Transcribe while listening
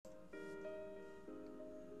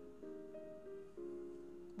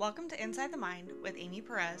Welcome to Inside the Mind with Amy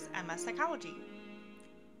Perez, MS Psychology.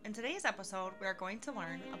 In today's episode, we are going to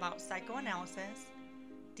learn about psychoanalysis,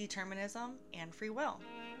 determinism, and free will.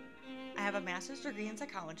 I have a master's degree in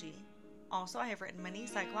psychology. Also, I have written many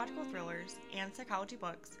psychological thrillers and psychology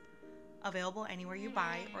books, available anywhere you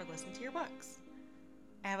buy or listen to your books.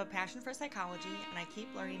 I have a passion for psychology, and I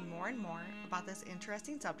keep learning more and more about this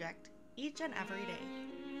interesting subject each and every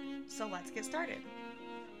day. So let's get started.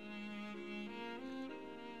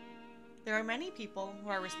 There are many people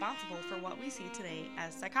who are responsible for what we see today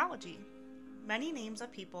as psychology. Many names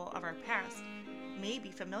of people of our past may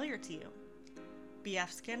be familiar to you.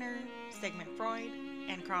 B.F. Skinner, Sigmund Freud,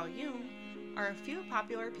 and Carl Jung are a few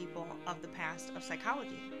popular people of the past of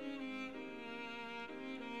psychology.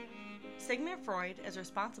 Sigmund Freud is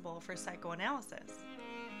responsible for psychoanalysis.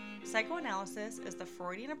 Psychoanalysis is the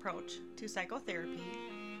Freudian approach to psychotherapy,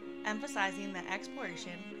 emphasizing the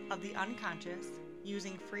exploration of the unconscious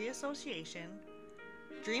using free association,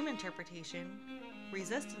 dream interpretation,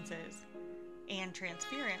 resistances, and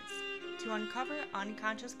transference to uncover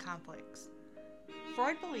unconscious conflicts.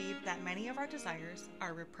 Freud believed that many of our desires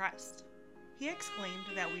are repressed. He exclaimed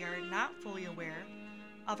that we are not fully aware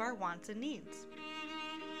of our wants and needs.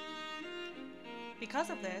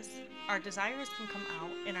 Because of this, our desires can come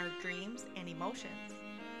out in our dreams and emotions.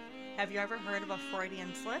 Have you ever heard of a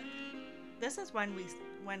Freudian slip? This is when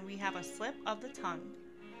we have a slip of the tongue.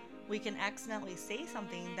 We can accidentally say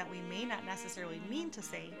something that we may not necessarily mean to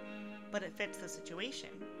say, but it fits the situation.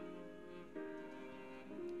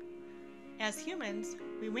 As humans,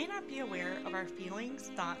 we may not be aware of our feelings,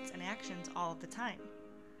 thoughts, and actions all of the time.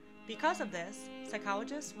 Because of this,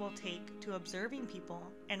 psychologists will take to observing people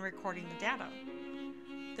and recording the data.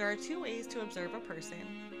 There are two ways to observe a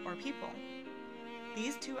person or people.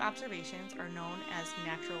 These two observations are known as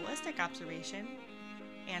naturalistic observation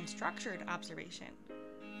and structured observation.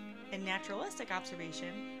 In naturalistic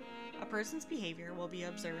observation, a person's behavior will be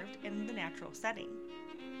observed in the natural setting.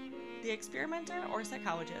 The experimenter or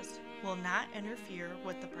psychologist will not interfere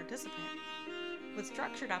with the participant. With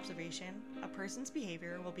structured observation, a person's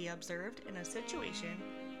behavior will be observed in a situation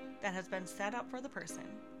that has been set up for the person.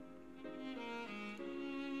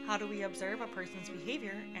 How do we observe a person's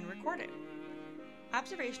behavior and record it?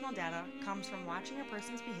 Observational data comes from watching a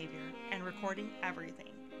person's behavior and recording everything.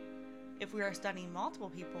 If we are studying multiple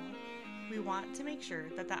people, we want to make sure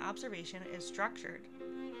that the observation is structured.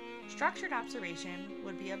 Structured observation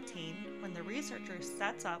would be obtained when the researcher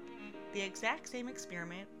sets up the exact same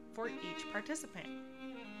experiment for each participant.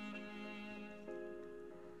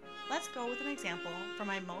 Let's go with an example from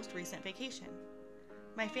my most recent vacation.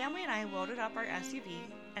 My family and I loaded up our SUV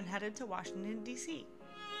and headed to Washington, D.C.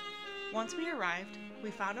 Once we arrived,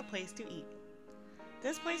 we found a place to eat.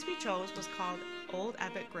 This place we chose was called Old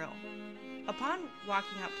Ebbitt Grill. Upon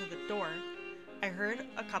walking up to the door, I heard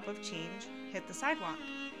a cup of change hit the sidewalk.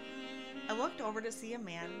 I looked over to see a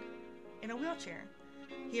man in a wheelchair.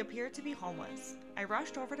 He appeared to be homeless. I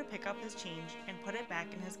rushed over to pick up his change and put it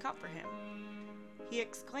back in his cup for him. He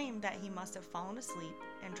exclaimed that he must have fallen asleep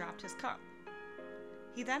and dropped his cup.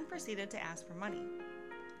 He then proceeded to ask for money.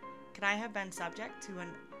 Could I have been subject to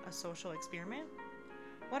a social experiment?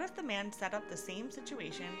 What if the man set up the same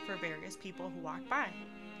situation for various people who walked by?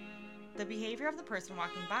 The behavior of the person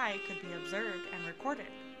walking by could be observed and recorded.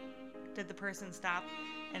 Did the person stop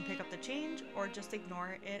and pick up the change, or just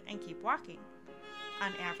ignore it and keep walking?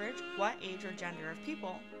 On average, what age or gender of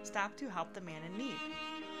people stopped to help the man in need?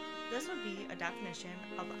 This would be a definition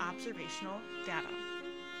of observational data.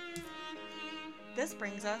 This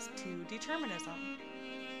brings us to determinism.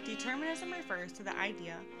 Determinism refers to the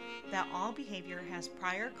idea that all behavior has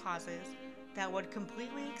prior causes that would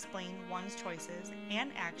completely explain one's choices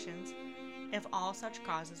and actions if all such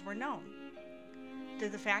causes were known.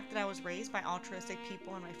 Did the fact that I was raised by altruistic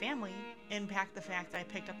people in my family impact the fact that I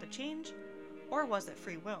picked up the change, or was it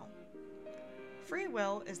free will? Free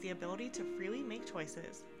will is the ability to freely make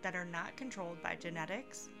choices that are not controlled by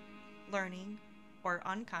genetics, learning, or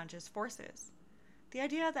unconscious forces. The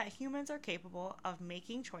idea that humans are capable of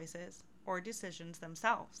making choices or decisions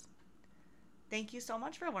themselves. Thank you so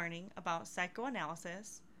much for learning about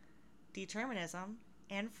psychoanalysis, determinism,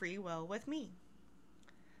 and free will with me.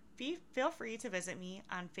 Feel free to visit me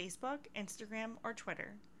on Facebook, Instagram, or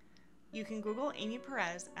Twitter. You can Google Amy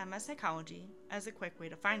Perez, MS Psychology, as a quick way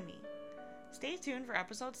to find me. Stay tuned for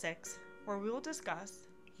episode 6, where we will discuss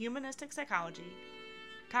humanistic psychology,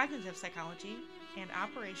 cognitive psychology, and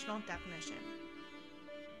operational definition.